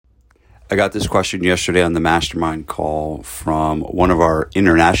I got this question yesterday on the mastermind call from one of our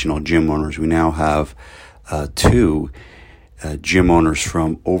international gym owners. We now have two gym owners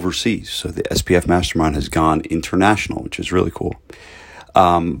from overseas. So the SPF Mastermind has gone international, which is really cool.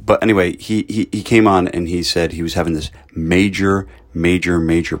 But anyway, he came on and he said he was having this major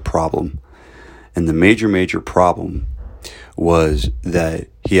problem. And the major problem was that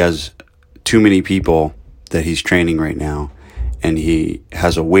he has too many people that he's training right now, and he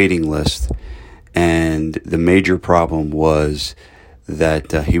has a waiting list. And the major problem was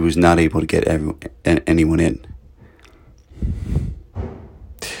that he was not able to get anyone in.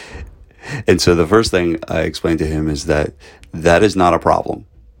 And so the first thing I explained to him is that is not a problem.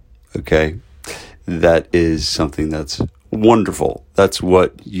 Okay? That is something that's wonderful. That's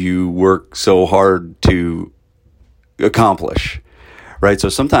what you work so hard to accomplish, right? So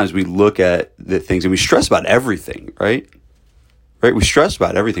sometimes we look at the things and we stress about everything, right? Right? We stress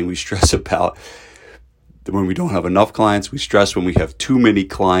about everything. We stress about when we don't have enough clients. We stress when we have too many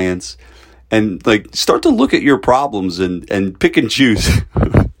clients. And like, start to look at your problems and pick and choose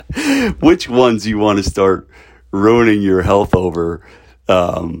which ones you want to start ruining your health over,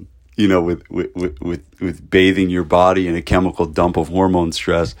 with bathing your body in a chemical dump of hormone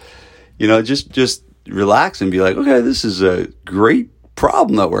stress. Just relax and be like, okay, this is a great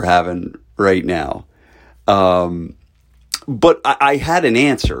problem that we're having right now. But I had an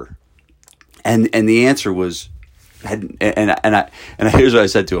answer, and the answer was, and here's what I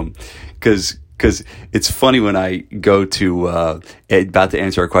said to him, because it's funny when I go to about to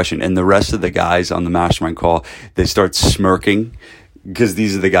answer our question, and the rest of the guys on the mastermind call, they start smirking, because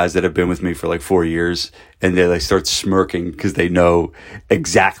these are the guys that have been with me for like 4 years, and they start smirking because they know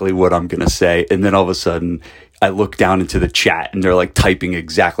exactly what I'm going to say. And then all of a sudden I look down into the chat and they're like typing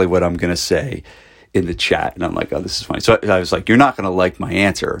exactly what I'm going to say in the chat. And I'm like, oh, this is funny. So I was like, you're not going to like my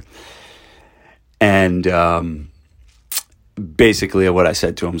answer. And basically what I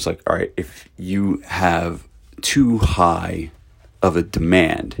said to him was like, all right, if you have too high of a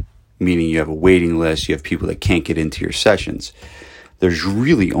demand, meaning you have a waiting list, you have people that can't get into your sessions, there's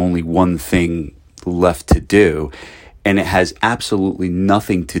really only one thing left to do. And it has absolutely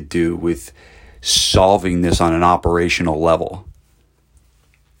nothing to do with solving this on an operational level.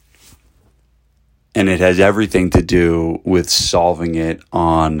 And it has everything to do with solving it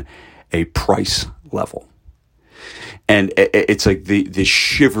on a price level. And it's like the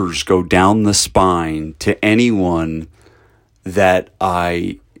shivers go down the spine to anyone that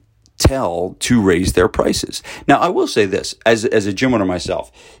I tell to raise their prices. Now, I will say this, as a gym owner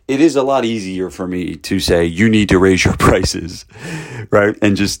myself, it is a lot easier for me to say, you need to raise your prices, right?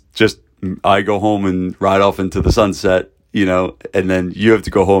 And just I go home and ride off into the sunset, and then you have to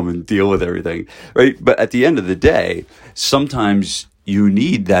go home and deal with everything, right? But at the end of the day, sometimes you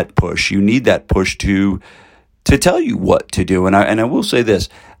need that push. You need that push to tell you what to do. And I will say this,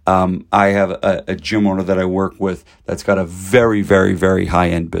 I have a gym owner that I work with that's got a very, very, very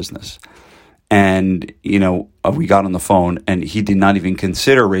high-end business. And, we got on the phone and he did not even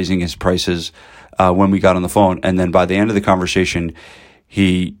consider raising his prices when we got on the phone. And then by the end of the conversation,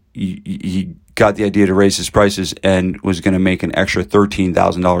 he got the idea to raise his prices and was going to make an extra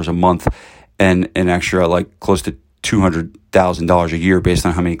 $13,000 a month and an extra like close to $200,000 a year based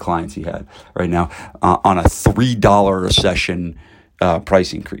on how many clients he had right now on a $3 a session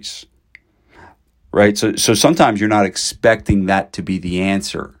price increase, right? So sometimes you're not expecting that to be the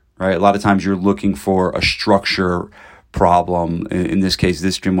answer, right? A lot of times you're looking for a structure problem. In this case,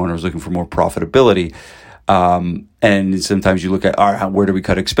 this gym owner was looking for more profitability. And sometimes you look at, all right, where do we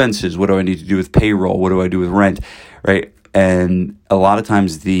cut expenses? What do I need to do with payroll? What do I do with rent, right? And a lot of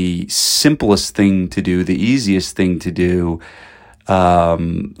times the simplest thing to do, the easiest thing to do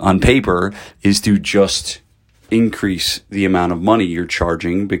on paper is to just increase the amount of money you're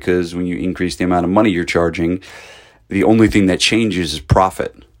charging, because when you increase the amount of money you're charging, the only thing that changes is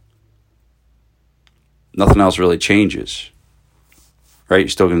profit. Nothing else really changes, right? You're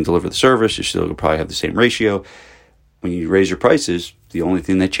still going to deliver the service. You're still going to probably have the same ratio. When you raise your prices, the only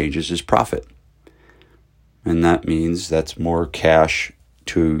thing that changes is profit. And that means that's more cash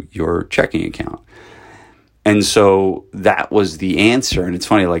to your checking account. And so that was the answer. And it's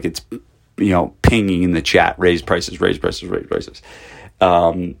funny, like it's, pinging in the chat, raise prices, raise prices, raise prices.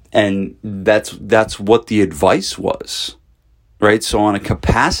 And that's what the advice was, right? So on a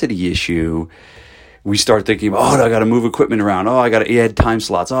capacity issue, we start thinking about, I got to move equipment around. I got to add time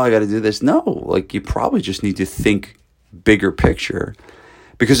slots. I got to do this. No, like you probably just need to think bigger picture.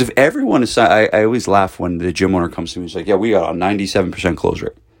 Because if everyone is, I always laugh when the gym owner comes to me and he's like, yeah, we got a 97% close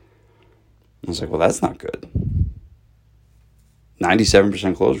rate. I was like, well, that's not good.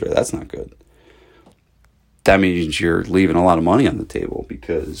 97% close rate. That's not good. That means you're leaving a lot of money on the table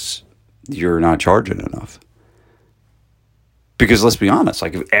because you're not charging enough. Because let's be honest,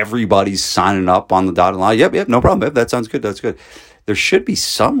 like if everybody's signing up on the dotted line, yep, no problem. Yep, that sounds good. That's good. There should be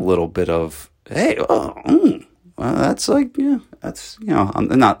some little bit of, hey, well, that's like, yeah, that's, I'm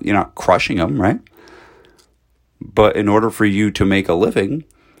not, you're not crushing them, right? But in order for you to make a living,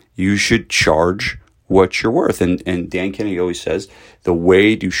 you should charge what you're worth. And Dan Kennedy always says the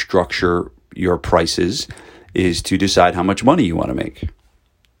way to structure your prices is to decide how much money you want to make.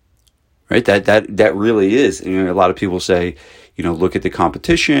 Right? That really is. And a lot of people say, look at the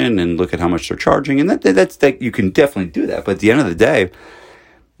competition and look at how much they're charging. And that you can definitely do that. But at the end of the day,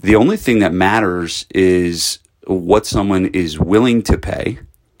 the only thing that matters is what someone is willing to pay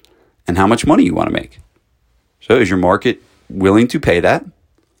and how much money you want to make. So is your market willing to pay that?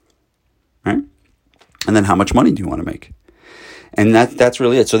 Right? And then how much money do you want to make? And that's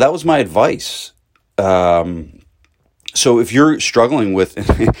really it. So that was my advice. So if you're struggling with,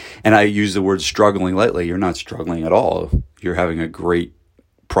 and I use the word struggling lightly, you're not struggling at all. You're having a great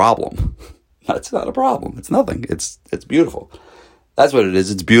problem. That's not a problem. It's nothing. It's beautiful. That's what it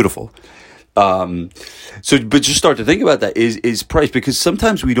is. It's beautiful. But just start to think about that is price, because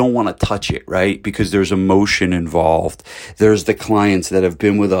sometimes we don't want to touch it, right? Because there's emotion involved. There's the clients that have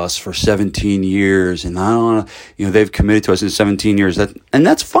been with us for 17 years and I don't want to, they've committed to us in 17 years and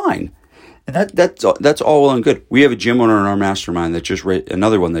that's fine. And that's all well and good. We have a gym owner in our mastermind that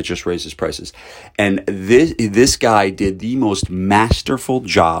another one that just raises prices. And this guy did the most masterful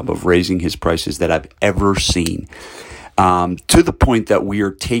job of raising his prices that I've ever seen. To the point that we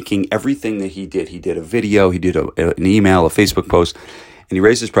are taking everything that he did. He did a video, he did an email, a Facebook post, and he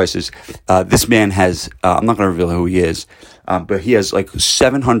raised his prices. This man has, I'm not going to reveal who he is, but he has like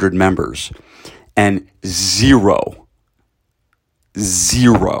 700 members and zero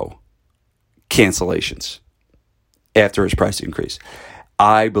cancellations after his price increase.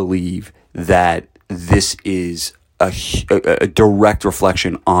 I believe that this is a direct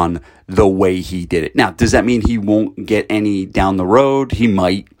reflection on the way he did it. Now, does that mean he won't get any down the road? He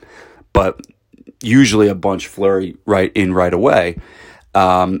might, but usually a bunch flurry right away.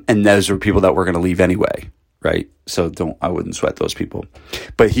 And those are people that we're going to leave anyway, right? So I wouldn't sweat those people.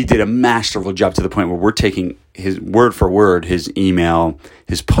 But he did a masterful job to the point where we're taking his word for word, his email,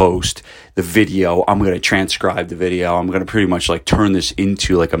 his post, the video. I'm going to transcribe the video. I'm going to pretty much like turn this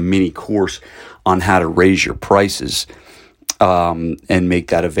into like a mini course on how to raise your prices, and make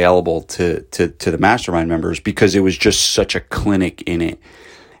that available to the mastermind members, because it was just such a clinic in it.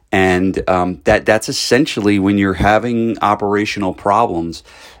 And that's essentially, when you're having operational problems,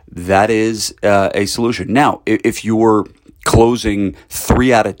 that is a solution. Now, if you're closing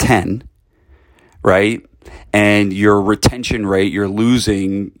 3 out of 10, right, and your retention rate, you're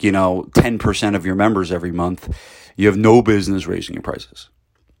losing 10% of your members every month, you have no business raising your prices.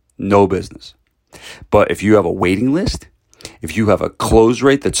 No business. But if you have a waiting list, if you have a close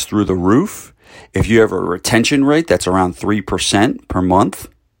rate that's through the roof, if you have a retention rate that's around 3% per month,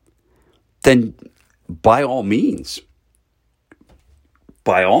 then by all means,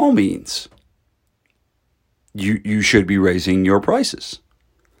 you should be raising your prices.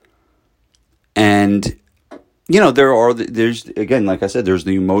 And there's again, like I said, there's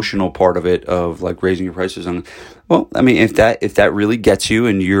the emotional part of it, of like raising your prices. And well, I mean, if that really gets you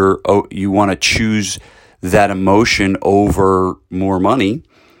and you want to choose that emotion over more money,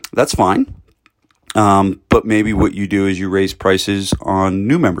 that's fine. But maybe what you do is you raise prices on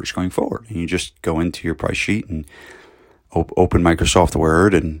new members going forward, and you just go into your price sheet and open Microsoft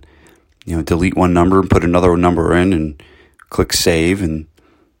Word and delete one number and put another number in and click save and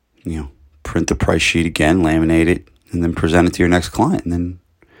print the price sheet again, laminate it, and then present it to your next client, and then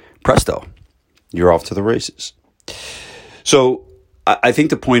presto, you're off to the races. So I think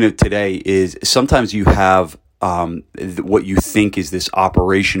the point of today is sometimes you have what you think is this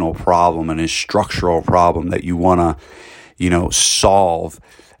operational problem and a structural problem that you want to, solve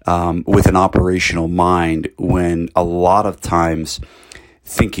with an operational mind, when a lot of times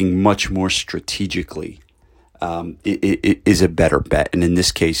thinking much more strategically it is a better bet. And in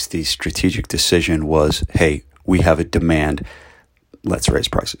this case, the strategic decision was, hey, we have a demand, let's raise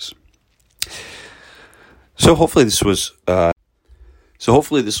prices. So hopefully this was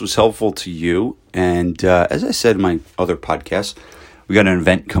helpful to you. And as I said in my other podcast, we got an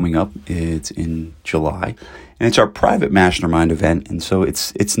event coming up. It's in July, and it's our private mastermind event. And so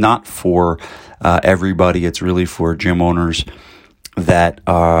it's not for everybody. It's really for gym owners that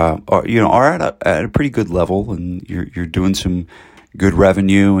are at a pretty good level, and you're doing some good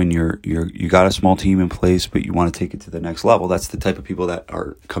revenue and you got a small team in place, but you want to take it to the next level. That's the type of people that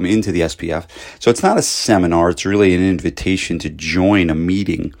are come into the SPF. So it's not a seminar. It's really an invitation to join a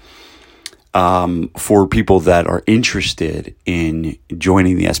meeting for people that are interested in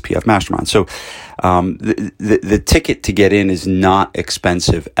joining the SPF Mastermind. So the ticket to get in is not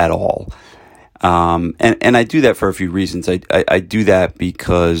expensive at all. And I do that for a few reasons. I do that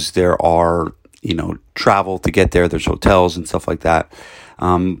because there are, travel to get there. There's hotels and stuff like that.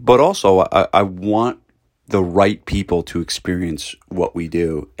 But also I want the right people to experience what we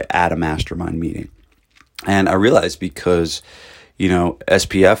do at a mastermind meeting. And I realize because,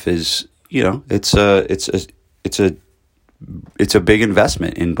 SPF is, it's a big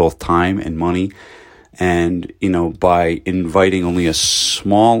investment in both time and money. And, by inviting only a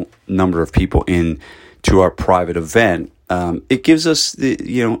small number of people in to our private event, it gives us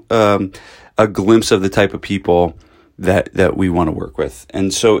a glimpse of the type of people that we want to work with.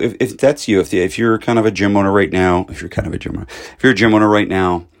 And so if that's you, if you're kind of a gym owner right now, if you're a gym owner right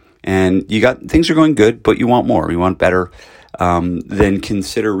now and things are going good, but you want more, you want better, then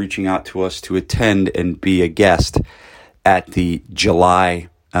consider reaching out to us to attend and be a guest at the July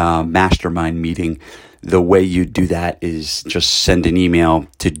mastermind meeting. The way you do that is just send an email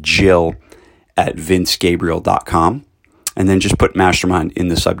to jill@vincegabriel.com and then just put mastermind in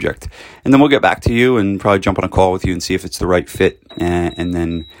the subject. And then we'll get back to you and probably jump on a call with you and see if it's the right fit and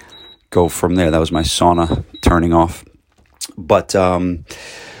then go from there. That was my sauna turning off. But so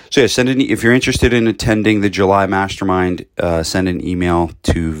yeah, if you're interested in attending the July mastermind, send an email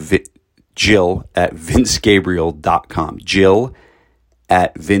to jill@vincegabriel.com.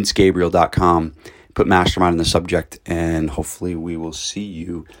 jill@vincegabriel.com. Put mastermind in the subject, and hopefully we will see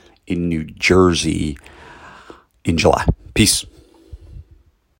you in New Jersey in July. Peace.